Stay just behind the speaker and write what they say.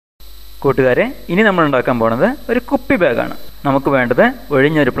കൂട്ടുകാരെ, ഇനി നമ്മൾ ഉണ്ടാക്കാൻ പോകുന്നത് ഒരു കുപ്പി ബാഗാണ്. നമുക്ക് വേണ്ടത്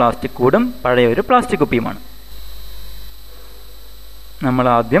ഒഴിഞ്ഞൊരു പ്ലാസ്റ്റിക് കൂടും പഴയ ഒരു പ്ലാസ്റ്റിക് കുപ്പിയുമാണ്. നമ്മൾ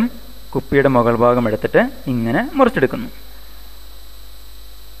ആദ്യം കുപ്പിയുടെ മുകൾ ഭാഗം എടുത്തിട്ട് ഇങ്ങനെ മുറിച്ചെടുക്കുന്നു.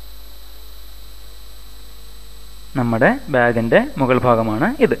 നമ്മുടെ ബാഗിൻ്റെ മുകൾ ഭാഗമാണ്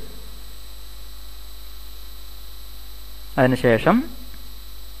ഇത്. അതിനുശേഷം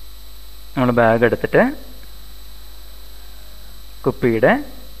നമ്മൾ ബാഗ് എടുത്തിട്ട് കുപ്പിയുടെ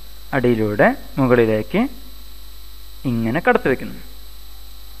അടിയിലൂടെ മുകളിലേക്ക് ഇങ്ങനെ കടത്തി വയ്ക്കുന്നു.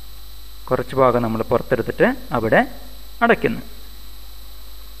 കുറച്ച് ഭാഗം നമ്മൾ പുറത്തെടുത്തിട്ട് അവിടെ അടയ്ക്കുന്നു.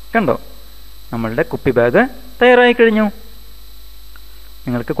 കണ്ടോ, നമ്മളുടെ കുപ്പി ബാഗ് തയ്യാറായി കഴിഞ്ഞു.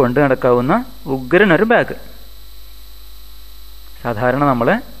 നിങ്ങൾക്ക് കൊണ്ടു നടക്കാവുന്ന ഉഗ്രനൊരു ബാഗ്. സാധാരണ നമ്മൾ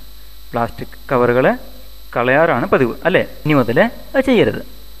പ്ലാസ്റ്റിക് കവറുകൾ കളയാറാണ് പതിവ്, അല്ലേ? ഇനി മുതൽ അത് ചെയ്യരുത്.